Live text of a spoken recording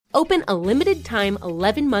Open a limited-time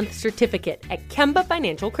 11-month certificate at Kemba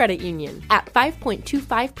Financial Credit Union. At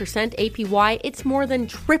 5.25% APY, it's more than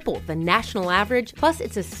triple the national average, plus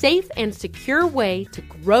it's a safe and secure way to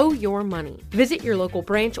grow your money. Visit your local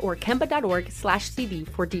branch or kemba.org/CD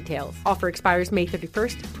for details. Offer expires May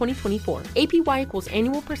 31st, 2024. APY equals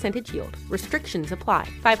annual percentage yield. Restrictions apply.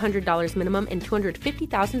 $500 minimum and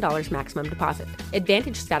 $250,000 maximum deposit.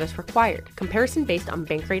 Advantage status required. Comparison based on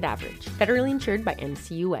bank rate average. Federally insured by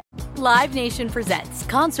NCUA. Live Nation presents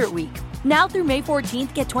Concert Week. Now through May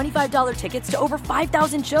 14th, get $25 tickets to over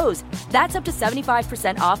 5,000 shows. That's up to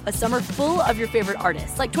 75% off a summer full of your favorite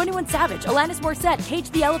artists like 21 Savage, Alanis Morissette, Cage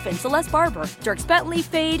the Elephant, Celeste Barber, Dierks Bentley,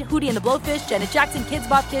 Fade, Hootie and the Blowfish, Janet Jackson, Kidz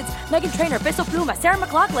Bop Kids, Meghan Trainor, Peso Pluma, Sarah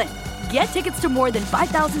McLachlan. Get tickets to more than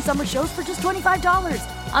 5,000 summer shows for just $25.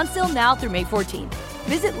 Until now through May 14th.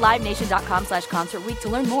 Visit LiveNation.com/Concert Week to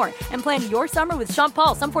learn more and plan your summer with Sean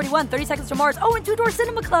Paul, Sum 41, 30 Seconds to Mars, and Two Door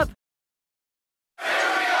Cinema Club.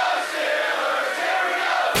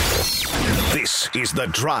 This is The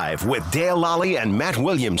Drive with Dale Lally and Matt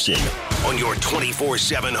Williamson on your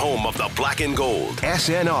 24/7 home of the black and gold.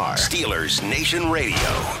 SNR, Steelers Nation Radio.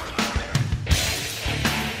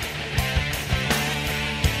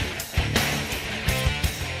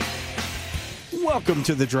 Welcome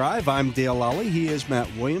to The Drive. I'm Dale Lally. He is Matt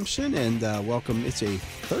Williamson, and welcome. It's a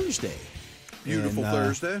Thursday. Beautiful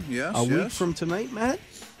Thursday, yes. A week from tonight, Matt,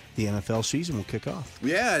 the NFL season will kick off.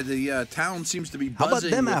 Yeah, the town seems to be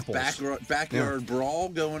buzzing with backyard brawl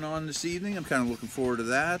going on this evening. I'm kind of looking forward to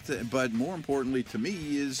that. But more importantly to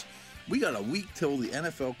me is we got a week till the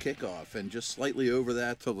NFL kickoff, and just slightly over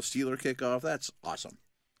that till the Steeler kickoff. That's awesome.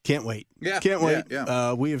 Can't wait. Yeah. Can't wait.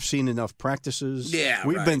 Yeah. We have seen enough practices. Yeah,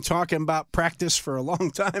 We've been talking about practice for a long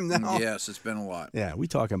time now. Yes, it's been a lot. Yeah, we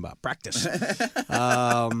talking about practice.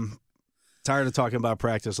 Tired of talking about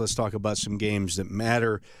practice. Let's talk about some games that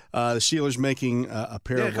matter. The Steelers making a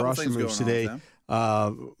pair of roster moves today.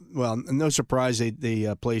 Well, no surprise,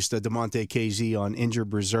 they placed DeMonte KZ on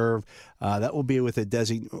injured reserve. That will be with a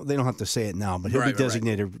they don't have to say it now, but he'll be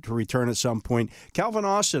designated to return at some point. Calvin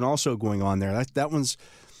Austin also going on there. That one's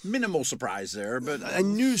minimal surprise there, but I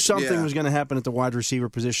knew something was going to happen at the wide receiver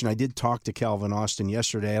position. I did talk to Calvin Austin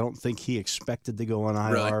yesterday. I don't think he expected to go on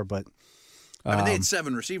IR, but I mean, they had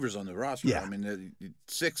 7 receivers on the roster. Yeah. I mean,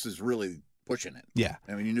 6 is really pushing it. Yeah.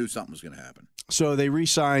 I mean, you knew something was going to happen. So they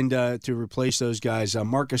re-signed to replace those guys,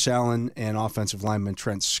 Marcus Allen and offensive lineman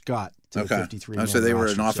Trent Scott to the 53-man So they were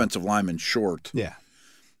roster. an offensive lineman short. Yeah.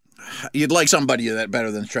 You'd like somebody that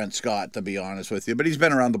better than Trent Scott, to be honest with you, but he's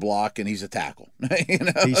been around the block and he's a tackle.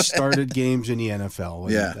 He started games in the NFL.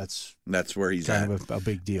 And yeah, that's where he's kind at. of a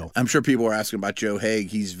big deal. I'm sure people are asking about Joe Haig.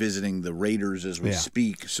 He's visiting the Raiders as we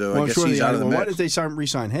speak, so I guess he's out of the mix. Why did they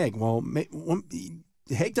re-sign Haig? Well,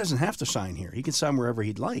 Haig doesn't have to sign here. He can sign wherever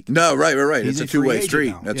he'd like. No, right. It's a two-way street.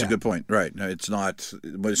 Now. That's a good point. Right. No, it's not.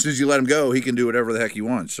 But as soon as you let him go, he can do whatever the heck he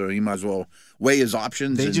wants. So he might as well weigh his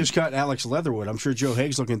options. They just cut Alex Leatherwood. I'm sure Joe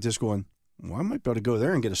Haig's looking at this going, well, I might be able to go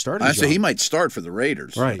there and get a starting job. So he might start for the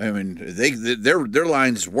Raiders. Right. I mean, their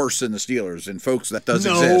line's worse than the Steelers, and folks, that does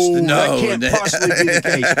exist. No, that can't possibly be the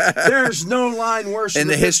case. There's no line worse in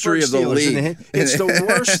than the history of the league. It's the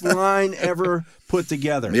worst line ever put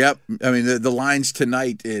together. Yep. I mean, the lines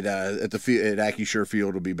tonight at Acrisure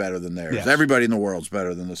Field will be better than theirs. Yes. Everybody in the world's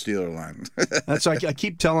better than the Steeler line. That's like I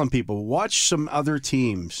keep telling people, watch some other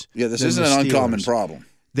teams. Yeah, this isn't an uncommon problem.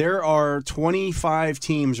 There are 25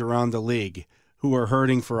 teams around the league who are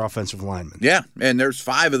hurting for offensive linemen. Yeah, and there's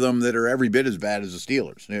 5 of them that are every bit as bad as the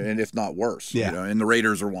Steelers, and if not worse. Yeah. And the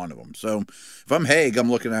Raiders are one of them. So if I'm Haig, I'm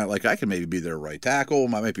looking at I could maybe be their right tackle.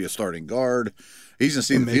 I might be a starting guard. He's going to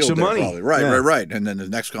see the field there probably. Right. And then the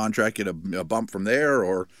next contract, get a bump from there,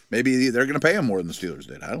 or maybe they're going to pay him more than the Steelers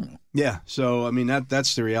did. I don't know. Yeah, so, I mean,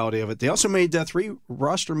 that's the reality of it. They also made 3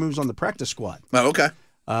 roster moves on the practice squad. Oh, okay.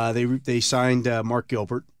 They signed Mark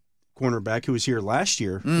Gilbert, cornerback, who was here last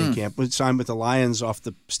year in camp, was signed with the Lions off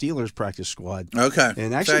the Steelers practice squad. Okay.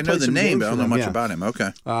 And actually, I know the name, but I don't know much about him.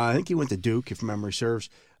 Okay. I think he went to Duke, if memory serves.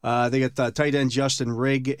 They got tight end Justin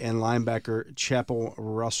Rigg and linebacker Chapel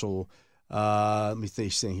Russell. Let me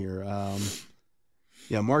think here.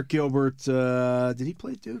 Mark Gilbert. Did he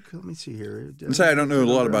play Duke? Let me see here. I don't know a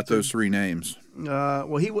lot about those 3 names.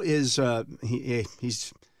 Well, he is.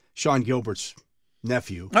 He's Sean Gilbert's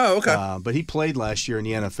nephew. Oh, okay. But he played last year in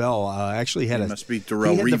the NFL. Actually had must be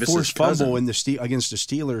Darrell Revis's the forced cousin. fumble against the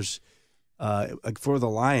Steelers for the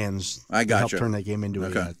Lions. I got helped you. turn that game into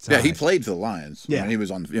a tie. Yeah, he played for the Lions. Yeah, I mean, he was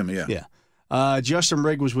on. Yeah. Justin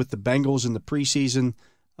Rigg was with the Bengals in the preseason.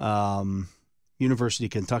 University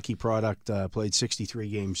of Kentucky product. Played 63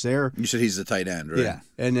 games there. You said he's the tight end, right? Yeah,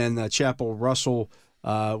 and then Chapel Russell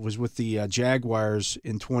was with the Jaguars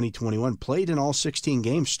in 2021. Played in all 16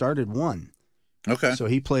 games, started one. Okay. So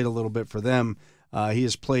he played a little bit for them. He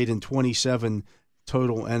has played in 27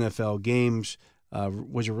 total NFL games.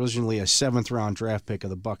 Was originally a 7th-round draft pick of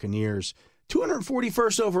the Buccaneers.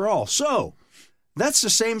 241st overall. So that's the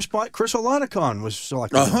same spot Chris Oladokun was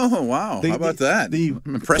selected. Oh, wow. How about that? I'm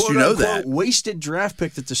impressed you know that. Wasted draft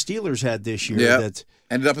pick that the Steelers had this year. Yeah. That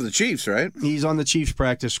ended up with the Chiefs, right? He's on the Chiefs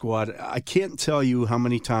practice squad. I can't tell you how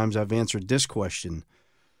many times I've answered this question.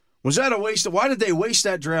 Was that a waste? Why did they waste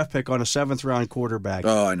that draft pick on a 7th-round quarterback?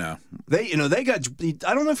 Oh, I know. They got.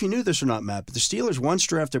 I don't know if you knew this or not, Matt, but the Steelers once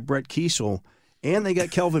drafted Brett Kiesel, and they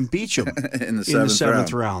got Kelvin Beachum in the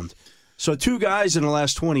 7th round. So 2 guys in the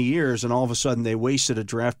last 20 years, and all of a sudden they wasted a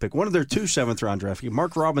draft pick. One of their 2 7th-round draft picks.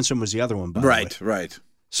 Mark Robinson was the other one, by the way. Right.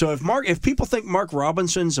 So if people think Mark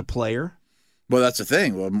Robinson's a player. Well, that's the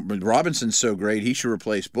thing. Well, Robinson's so great, he should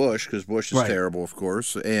replace Bush because Bush is terrible, of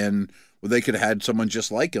course. And they could have had someone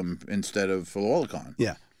just like him instead of Oladokun.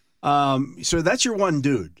 Yeah. So that's your one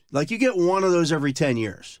dude. Like you get one of those every 10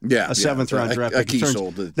 years. Yeah. A 7th-round draft pick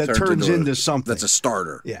that turns into something. That's a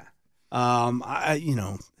starter. Yeah.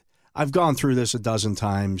 I've gone through this a dozen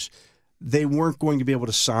times. They weren't going to be able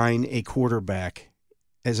to sign a quarterback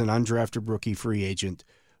as an undrafted rookie free agent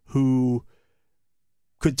who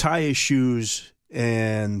could tie his shoes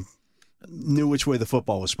and knew which way the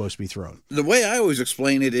football was supposed to be thrown. The way I always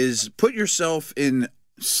explain it is put yourself in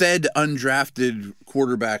said undrafted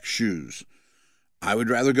quarterback shoes. I would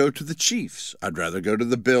rather go to the Chiefs. I'd rather go to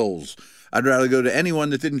the Bills. I'd rather go to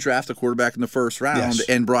anyone that didn't draft a quarterback in the first round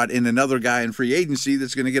and brought in another guy in free agency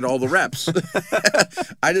that's going to get all the reps.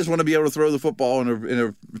 I just want to be able to throw the football in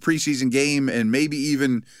a preseason game and maybe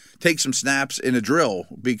even take some snaps in a drill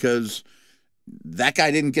because that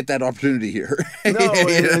guy didn't get that opportunity here.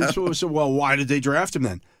 No, so why did they draft him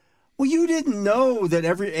then? Well, you didn't know that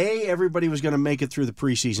everybody was going to make it through the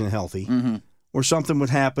preseason healthy, or something would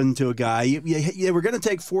happen to a guy. They were going to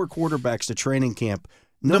take 4 quarterbacks to training camp,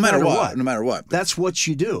 no matter what. No matter what. That's what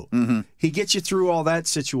you do. Mm-hmm. He gets you through all that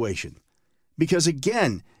situation. Because,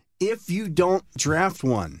 again, if you don't draft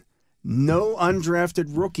one, no undrafted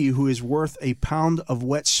rookie who is worth a pound of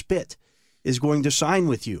wet spit is going to sign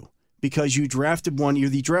with you. Because you drafted one, you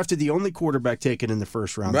drafted the only quarterback taken in the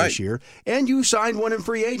first round this year, and you signed one in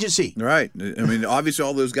free agency. Right. I mean, obviously,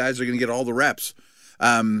 all those guys are going to get all the reps.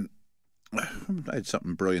 I had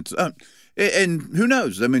something brilliant. And who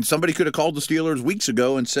knows? I mean, somebody could have called the Steelers weeks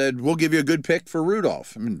ago and said, "We'll give you a good pick for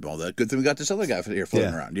Rudolph." I mean, well, that good thing we got this other guy here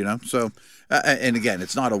floating around, you know. So, and again,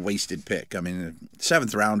 it's not a wasted pick. I mean,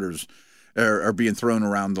 7th-rounders are being thrown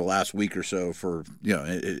around the last week or so for, you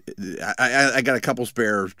know, I got a couple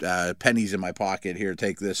spare pennies in my pocket here.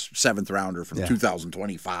 Take this 7th-rounder from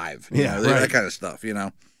 2025. You know, that kind of stuff, you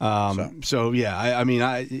know.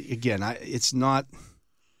 It's not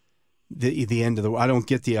the end of the. I don't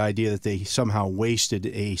get the idea that they somehow wasted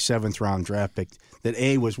a 7th-round draft pick. That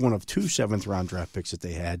A was one of 2 7th-round draft picks that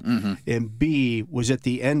they had, and B was at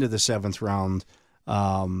the end of the 7th round.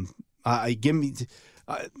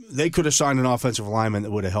 They could have signed an offensive lineman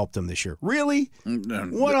that would have helped them this year. Really?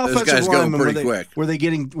 What offensive lineman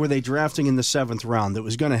were they drafting in the 7th round that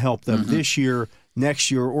was going to help them this year,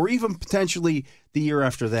 next year, or even potentially the year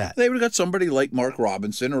after that? They would have got somebody like Mark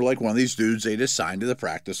Robinson or like one of these dudes they just signed to the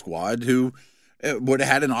practice squad who would have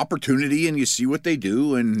had an opportunity, and you see what they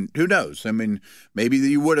do, and who knows? I mean, maybe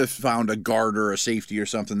you would have found a guard or a safety or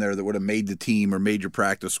something there that would have made the team or made your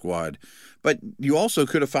practice squad. But you also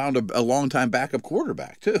could have found a long-time backup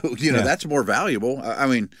quarterback, too. You know, that's more valuable. I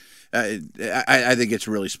mean, I think it's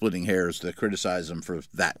really splitting hairs to criticize them for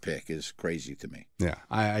that pick is crazy to me. Yeah,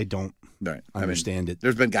 I don't understand it.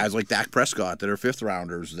 There's been guys like Dak Prescott that are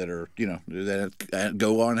 5th-rounders that are, you know, that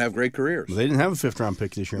go on and have great careers. Well, they didn't have a 5th-round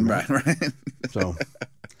pick this year. Right. So,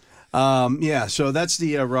 so that's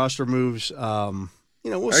the roster moves. We'll see.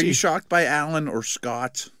 Are you shocked by Allen or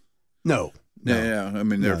Scott? No. Yeah. I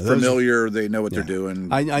mean, they're familiar. They know what they're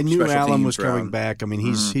doing. I knew Allen was coming back. I mean,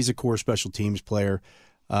 he's a core special teams player.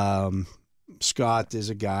 Scott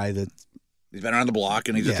is a guy that he's been around the block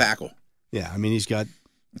and he's a tackle. Yeah, I mean, he's got.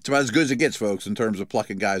 It's about as good as it gets, folks, in terms of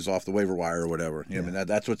plucking guys off the waiver wire or whatever. I mean,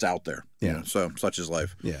 that's what's out there. Yeah. You know, so such is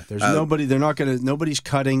life. Yeah. There's nobody. They're not going to. Nobody's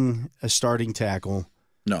cutting a starting tackle.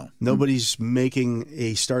 No. Nobody's making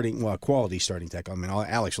a quality starting tackle. I mean,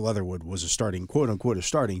 Alex Leatherwood was a starting, quote unquote, a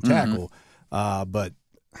starting tackle, but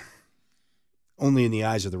only in the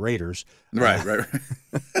eyes of the Raiders. Right.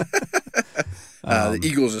 The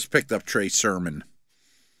Eagles just picked up Trey Sermon.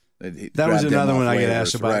 That was another one I get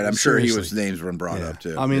asked about. Right, I'm sure his name's been brought up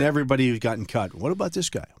too. I mean, everybody who's gotten cut. What about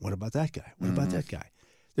this guy? What about that guy? What about that guy?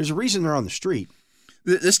 There's a reason they're on the street.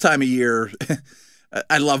 This time of year,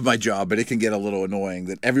 I love my job, but it can get a little annoying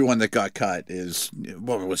that everyone that got cut is,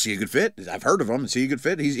 well, was he a good fit? I've heard of him. Is he a good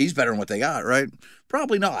fit? He's better than what they got, right?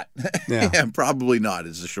 Probably not. Yeah, probably not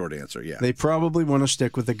is the short answer, yeah. They probably want to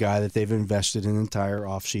stick with the guy that they've invested an entire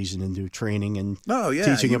offseason into training and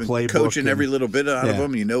teaching a playbook. Coaching every little bit out of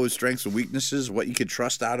him. You know his strengths and weaknesses, what you could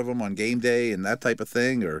trust out of him on game day and that type of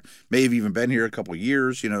thing, or may have even been here a couple of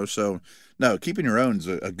years, so... No, keeping your own is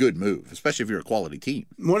a good move, especially if you're a quality team.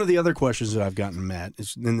 One of the other questions that I've gotten, Matt,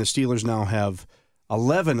 is then the Steelers now have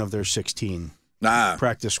 11 of their 16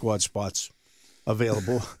 practice squad spots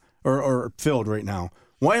available or filled right now.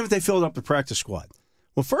 Why haven't they filled up the practice squad?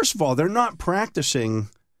 Well, first of all, they're not practicing.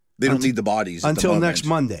 They don't need the bodies until next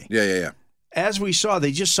Monday. Yeah. As we saw,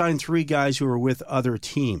 they just signed 3 guys who are with other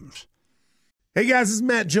teams. Hey guys, this is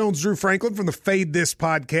Matt Jones, Drew Franklin from the Fade This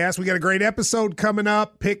podcast. We got a great episode coming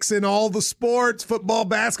up, picks in all the sports, football,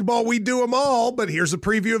 basketball, we do them all, but here's a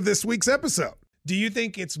preview of this week's episode. Do you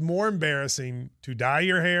think it's more embarrassing to dye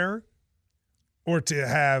your hair or to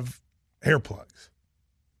have hair plugs?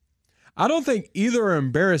 I don't think either are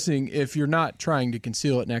embarrassing if you're not trying to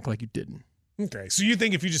conceal it and act like you didn't. Okay, so you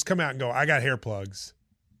think if you just come out and go, I got hair plugs.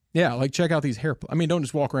 Yeah, like check out these hair plugs. I mean, don't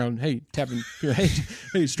just walk around, tapping,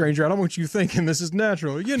 hey, stranger, I don't want you thinking this is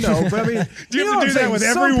natural. But I mean, do you have to do that with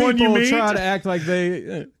everyone you meet? Try to act like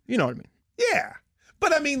they, you know what I mean? Yeah,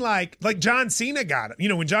 but I mean, like John Cena got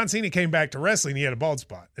it. When John Cena came back to wrestling, he had a bald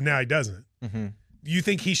spot, and now he doesn't. Mm-hmm. Do you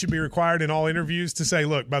think he should be required in all interviews to say,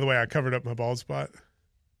 "Look, by the way, I covered up my bald spot"?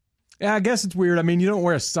 Yeah, I guess it's weird. I mean, you don't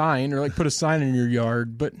wear a sign or put a sign in your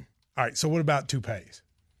yard, but all right. So what about toupees?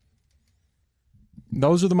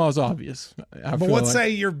 Those are the most obvious. But let's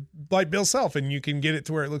say you're like Bill Self and you can get it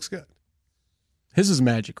to where it looks good. His is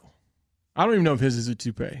magical. I don't even know if his is a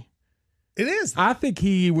toupee. It is. I think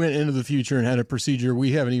he went into the future and had a procedure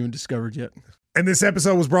we haven't even discovered yet. And this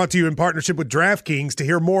episode was brought to you in partnership with DraftKings. To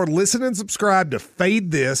hear more, listen and subscribe to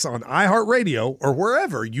Fade This on iHeartRadio or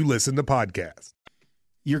wherever you listen to podcasts.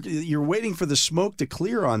 You're waiting for the smoke to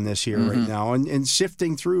clear on this here right now and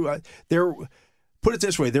sifting through. Put it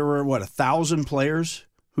this way, there were, 1,000 players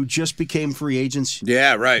who just became free agents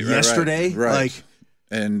yesterday? Right.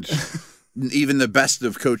 And even the best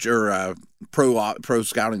of coach or pro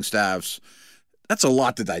scouting staffs, that's a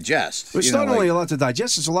lot to digest. It's not only a lot to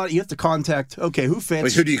digest, it's a lot. You have to contact, who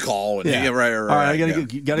fits? Who do you call? And, right. All right,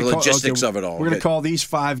 you got to call. Logistics of it all. We're going to call these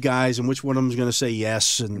 5 guys, and which one of them is going to say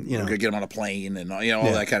yes? And, We're going to get them on a plane and, all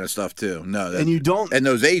that kind of stuff, too. No, and you don't. And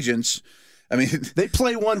those agents, I mean. They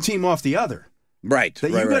play one team off the other. Right.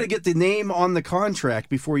 You've got to get the name on the contract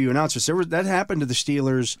before you announce it. That happened to the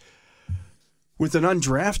Steelers with an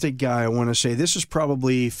undrafted guy, I want to say. This is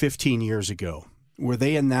probably 15 years ago, where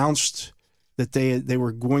they announced that they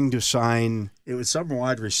were going to sign, it was some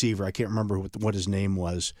wide receiver. I can't remember what his name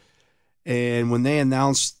was. And when they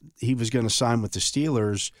announced he was going to sign with the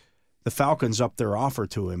Steelers, the Falcons upped their offer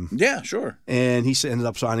to him. Yeah, sure. And he ended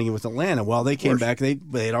up signing it with Atlanta. Well, they came back. They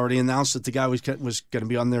had already announced that the guy was going to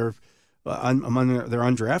be on their among their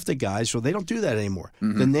undrafted guys, so they don't do that anymore.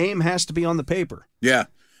 Mm-hmm. The name has to be on the paper. Yeah,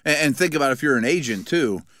 and think about if you're an agent,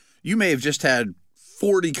 too. You may have just had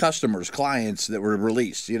 40 clients that were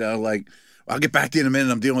released, I'll get back to you in a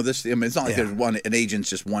minute. I'm dealing with this. I mean, it's not like there's an agent's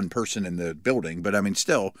just one person in the building, but I mean,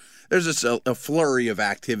 still, there's just a flurry of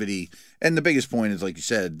activity. And the biggest point is, like you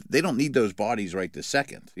said, they don't need those bodies right this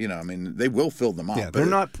second. I mean, they will fill them up. Yeah,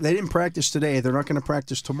 they didn't practice today. They're not going to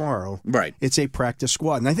practice tomorrow. Right. It's a practice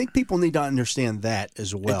squad. And I think people need to understand that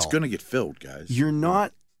as well. It's going to get filled, guys. You're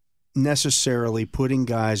not necessarily putting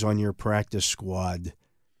guys on your practice squad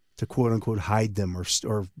to quote-unquote hide them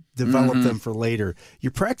or develop them for later.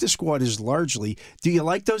 Your practice squad is largely, do you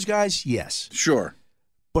like those guys? Yes. Sure.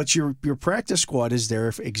 But your practice squad is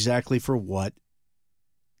there exactly for what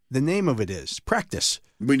the name of it is, practice.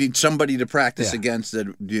 We need somebody to practice against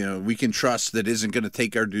that, we can trust that isn't going to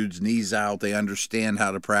take our dude's knees out. They understand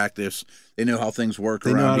how to practice. They know how things work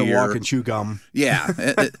around here. They know how to walk and chew gum. Yeah.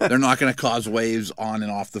 They're not going to cause waves on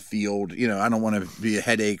and off the field. I don't want to be a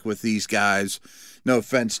headache with these guys. No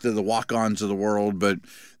offense to the walk-ons of the world, but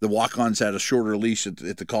the walk-ons had a shorter leash at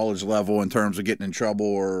the college level in terms of getting in trouble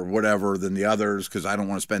or whatever than the others because I don't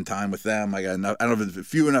want to spend time with them. I don't have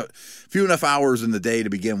few enough hours in the day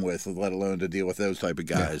to begin with, let alone to deal with those type of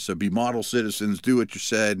guys. Yeah. So be model citizens, do what you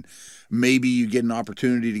said. Maybe you get an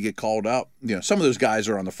opportunity to get called up. Some of those guys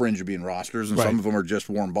are on the fringe of being rosters, and some of them are just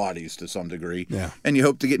warm bodies to some degree. Yeah. And you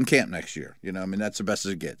hope to get in camp next year. I mean, that's the best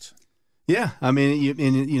as it gets. Yeah, I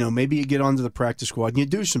mean, maybe you get onto the practice squad and you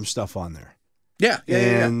do some stuff on there. Yeah.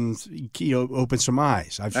 And open some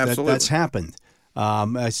eyes. That's happened.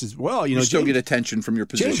 I said, well, you still get attention from your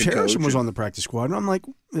position James Harrison was on the practice squad. And I'm like,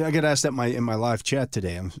 I got asked that in my live chat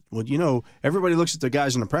today. Well, everybody looks at the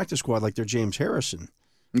guys in the practice squad like they're James Harrison.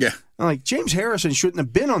 Yeah. I'm like, James Harrison shouldn't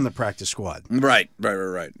have been on the practice squad. Right.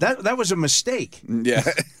 That was a mistake. Yeah.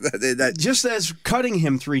 Just as cutting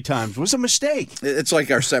him 3 times was a mistake. It's like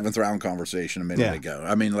our 7th round conversation a minute ago.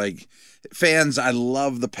 I mean, like, fans, I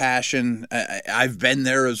love the passion. I've been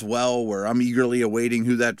there as well, where I'm eagerly awaiting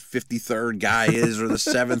who that 53rd guy is or the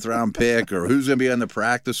 7th round pick or who's going to be on the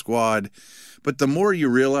practice squad. But the more you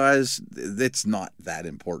realize it's not that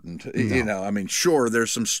important. No. I mean, sure,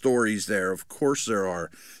 there's some stories there. Of course there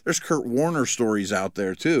are. There's Kurt Warner stories out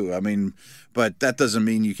there too. I mean, but that doesn't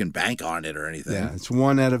mean you can bank on it or anything. Yeah, it's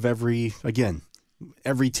one out of every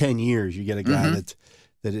 10 years you get a guy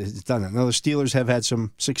that has done it. Now, the Steelers have had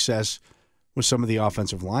some success with some of the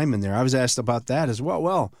offensive linemen there. I was asked about that as well.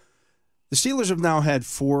 Well, the Steelers have now had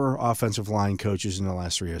 4 offensive line coaches in the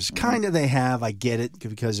last 3 years. Kind of they have. I get it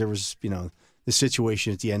because there was, the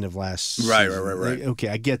situation at the end of last season. Right. Okay,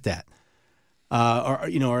 I get that.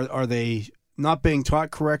 Are they not being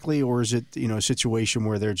taught correctly, or is it a situation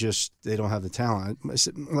where they don't have the talent?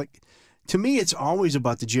 Like, to me, it's always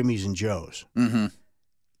about the Jimmies and Joes. Mm-hmm.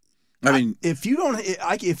 I mean,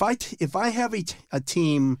 if I have a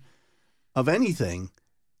team of anything,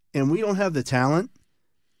 and we don't have the talent,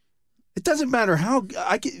 it doesn't matter how.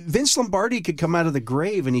 Vince Lombardi could come out of the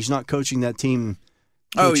grave, and he's not coaching that team.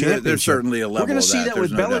 Oh, yeah, there's certainly a level. We're going to see that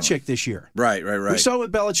with Belichick doubt. This year. Right. We saw it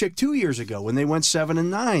with Belichick 2 years ago when they went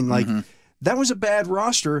 7-9. Like, that was a bad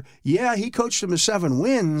roster. Yeah, he coached them to 7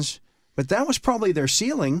 wins, but that was probably their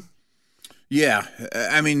ceiling. Yeah,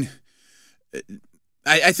 I mean,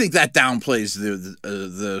 I think that downplays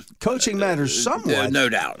the coaching matters somewhat. No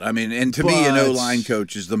doubt. I mean, and to me, an O-line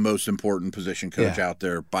coach is the most important position coach out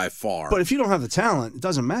there by far. But if you don't have the talent, it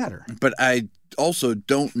doesn't matter. But I also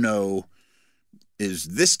don't know, is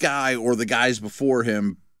this guy or the guys before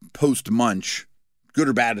him post-Munch good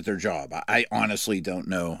or bad at their job? I honestly don't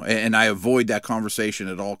know. And I avoid that conversation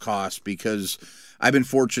at all costs because I've been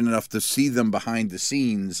fortunate enough to see them behind the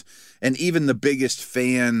scenes. And even the biggest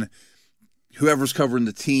fan, whoever's covering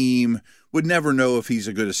the team, would never know if he's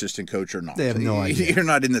a good assistant coach or not. They have no idea. You're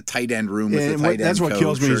not in the tight end room with the tight end coach. That's what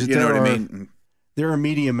kills me. Is that you know what I mean? There are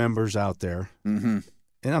media members out there, and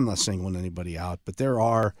I'm not singling anybody out, but there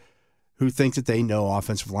are who think that they know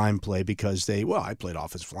offensive line play because I played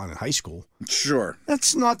offensive line in high school. Sure.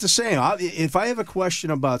 That's not the same. If I have a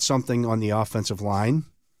question about something on the offensive line,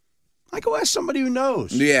 I go ask somebody who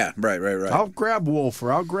knows. Yeah, right. I'll grab Wolf,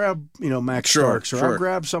 or I'll grab Max Starks, or I'll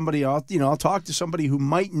grab somebody. I'll talk to somebody who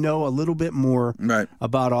might know a little bit more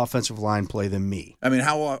about offensive line play than me. I mean,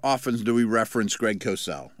 how often do we reference Greg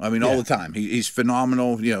Cosell? I mean, all the time. He's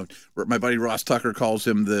phenomenal. My buddy Ross Tucker calls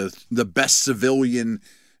him the best civilian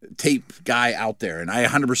tape guy out there, and I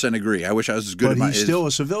 100% agree. I wish I was as good. But he's still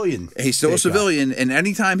a civilian. He's still a civilian, guy. And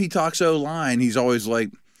anytime he talks O-line, he's always like,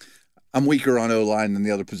 I'm weaker on O-line than the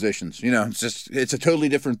other positions. It's a totally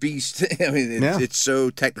different beast. I mean, it's so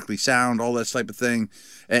technically sound, all that type of thing.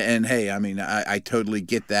 And hey, I mean, I totally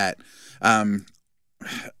get that.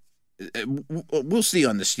 We'll see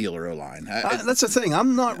on the Steeler O-line. That's the thing.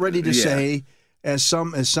 I'm not ready to say, as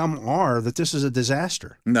some are, that this is a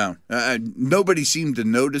disaster. No. Nobody seemed to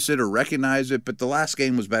notice it or recognize it, but the last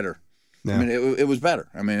game was better. Yeah. I mean, it was better.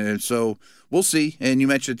 I mean, so we'll see. And you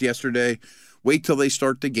mentioned it yesterday. Wait till they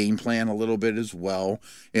start the game plan a little bit as well.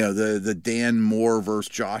 The Dan Moore versus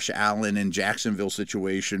Josh Allen in Jacksonville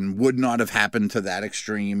situation would not have happened to that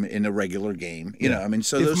extreme in a regular game. I mean,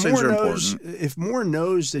 so those things are important. If Moore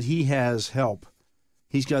knows that he has help,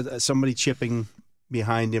 he's got somebody chipping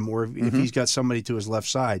behind him, or if he's got somebody to his left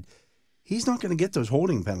side, he's not going to get those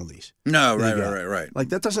holding penalties. No, right. Like,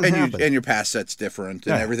 that doesn't happen. And your pass set's different,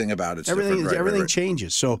 and everything about it's different. Everything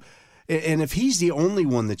changes. So, and if he's the only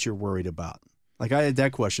one that you're worried about, like I had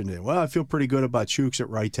that question today. Well, I feel pretty good about Chooks at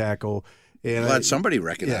right tackle. And somebody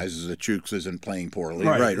recognizes that Chooks isn't playing poorly.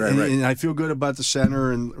 Right. And I feel good about the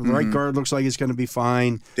center, and right guard looks like it's going to be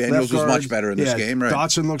fine. Daniels was much better in this game, right?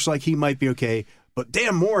 Dotson looks like he might be okay. But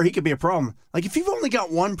Dan Moore, he could be a problem. Like, if you've only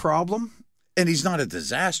got one problem. And he's not a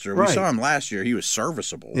disaster. We saw him last year. He was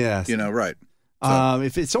serviceable. Yeah. Right. So,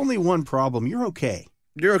 if it's only one problem, you're okay.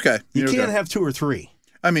 You're okay. You can't have 2 or 3.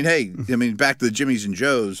 I mean, hey, back to the Jimmies and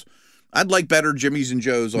Joes. I'd like better Jimmies and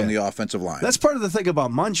Joes on the offensive line. That's part of the thing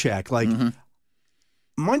about Munchak. Like,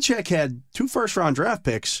 Munchak had 2 first-round draft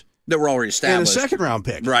picks that were already established. And a second-round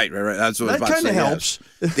pick. Right. That's what I was about to say. That kind of helps.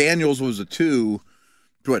 Yes. Daniels was a 2.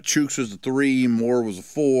 Chooks was a 3. Moore was a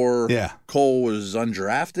 4. Yeah. Cole was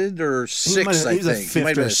undrafted or 6, I think. He might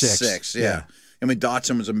have been a 6. Yeah. I mean,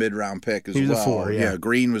 Dotson was a mid-round pick as well. 4, yeah.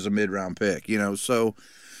 Green was a mid-round pick. So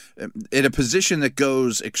in a position that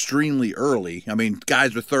goes extremely early, I mean,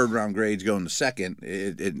 guys with third-round grades go in the second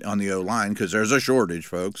on the O-line because there's a shortage,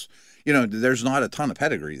 folks. There's not a ton of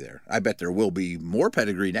pedigree there. I bet there will be more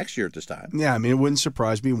pedigree next year at this time. Yeah, I mean, it wouldn't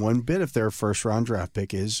surprise me one bit if their first-round draft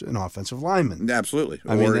pick is an offensive lineman. Absolutely.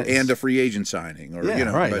 And a free agent signing.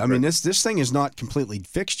 Right. I mean, this thing is not completely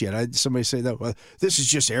fixed yet. Somebody say that, well, this is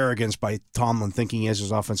just arrogance by Tomlin thinking he has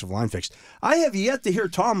his offensive line fixed. I have yet to hear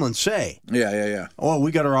Tomlin say, Yeah. Oh,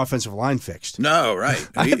 we got our offensive line fixed. No, right.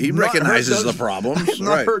 He recognizes the problems. I have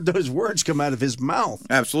not heard those words come out of his mouth.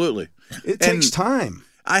 Absolutely. It takes time.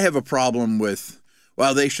 I have a problem with,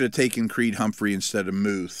 they should have taken Creed Humphrey instead of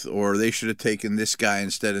Muth, or they should have taken this guy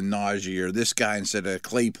instead of Najee, or this guy instead of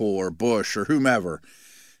Claypool or Bush or whomever.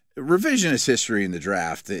 Revisionist history in the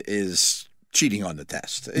draft is cheating on the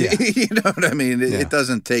test. Yeah. You know what I mean? It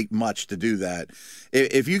doesn't take much to do that.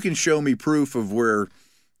 If you can show me proof of where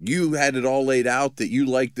you had it all laid out that you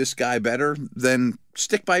like this guy better, then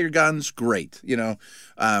stick by your guns, great,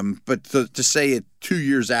 but to say it 2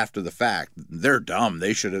 years after the fact, they're dumb.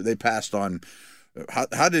 They passed on.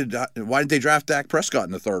 Why did they draft Dak Prescott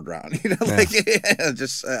in the third round?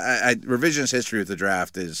 Revisionist history with the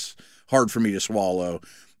draft is hard for me to swallow.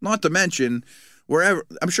 Not to mention,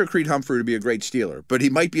 I'm sure Creed Humphrey would be a great Steeler, but he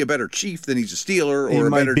might be a better Chief than he's a Steeler, or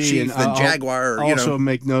a better Chief than Jaguar. Also,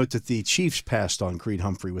 make note that the Chiefs passed on Creed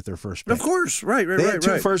Humphrey with their first pick. Of course, right. They had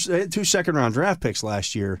 2 second-round draft picks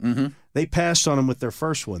last year. Mm-hmm. They passed on him with their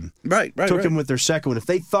first one. Right. Took him with their second one. If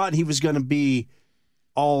they thought he was going to be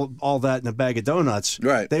all that in a bag of donuts,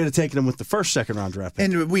 right, they would have taken him with the first second-round draft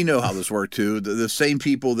pick. And we know how this worked too. The same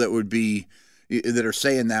people that are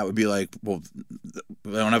saying that would be like, well,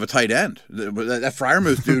 they don't have a tight end. That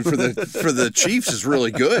Freiermuth dude for the Chiefs is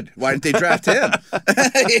really good. Why didn't they draft him?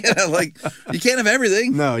 You can't have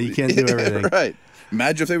everything. No, you can't do everything. Right.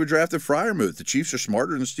 Imagine if they would draft Freiermuth. The Chiefs are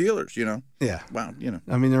smarter than the Steelers, Yeah. Wow,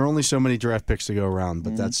 I mean, there are only so many draft picks to go around,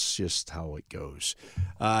 but that's just how it goes.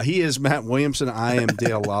 He is Matt Williamson. I am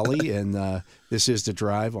Dale Lally, and this is The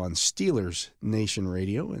Drive on Steelers Nation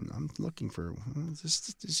Radio, and I'm looking for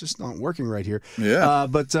this. It's just not working right here. Yeah.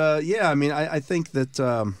 I mean, I think that.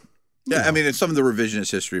 I mean, some of the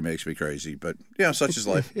revisionist history makes me crazy, but such is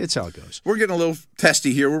life. It's how it goes. We're getting a little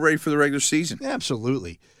testy here. We're ready for the regular season.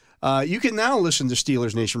 Absolutely. You can now listen to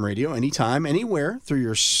Steelers Nation Radio anytime, anywhere through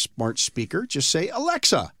your smart speaker. Just say,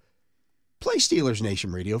 Alexa, play Steelers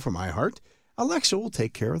Nation Radio from iHeart. Alexa will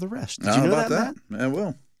take care of the rest. Did you know that, Matt? I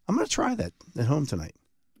will. I'm going to try that at home tonight.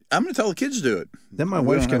 I'm going to tell the kids to do it. Then my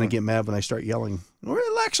wife's going to get mad when I start yelling,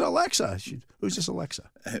 Alexa. Who's this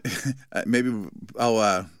Alexa? Maybe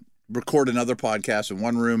I'll record another podcast in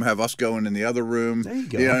one room, have us going in the other room. There you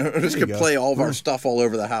go. Just going to play all of our stuff all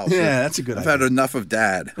over the house. Yeah, that's a good idea. I've had enough of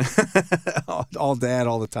Dad. all Dad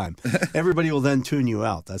all the time. Everybody will then tune you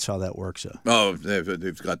out. That's how that works. Oh,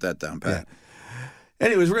 they've got that down pat. Yeah.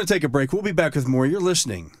 Anyways, we're going to take a break. We'll be back with more. You're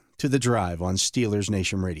listening to The Drive on Steelers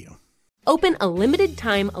Nation Radio. Open a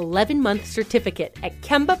limited-time 11-month certificate at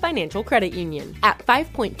Kemba Financial Credit Union. At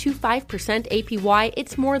 5.25% APY,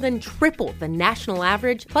 it's more than triple the national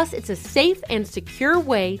average, plus it's a safe and secure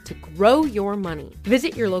way to grow your money.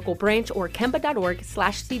 Visit your local branch or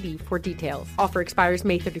kemba.org/CD for details. Offer expires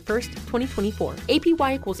May 31st, 2024.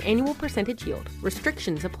 APY equals annual percentage yield.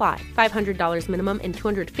 Restrictions apply. $500 minimum and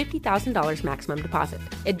 $250,000 maximum deposit.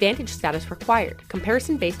 Advantage status required.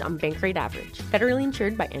 Comparison based on bank rate average. Federally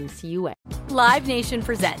insured by NCUA. Live Nation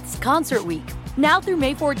presents Concert Week. Now through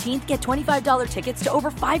May 14th, get $25 tickets to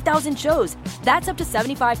over 5,000 shows. That's up to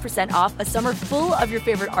 75% off a summer full of your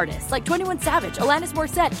favorite artists like 21 Savage, Alanis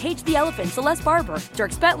Morissette, Cage the Elephant, Celeste Barber,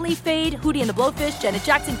 Dierks Bentley, Fade, Hootie and the Blowfish, Janet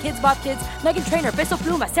Jackson, Kids Bop Kids, Meghan Trainor, Peso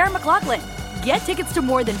Pluma, Sarah McLachlan. Get tickets to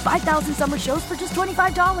more than 5,000 summer shows for just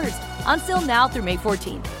 $25. Until now through May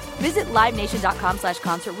 14th. Visit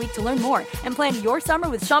livenation.com/concertweek to learn more and plan your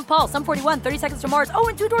summer with Sean Paul, Sum 41, 30 Seconds to Mars,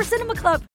 and Two Door Cinema Club.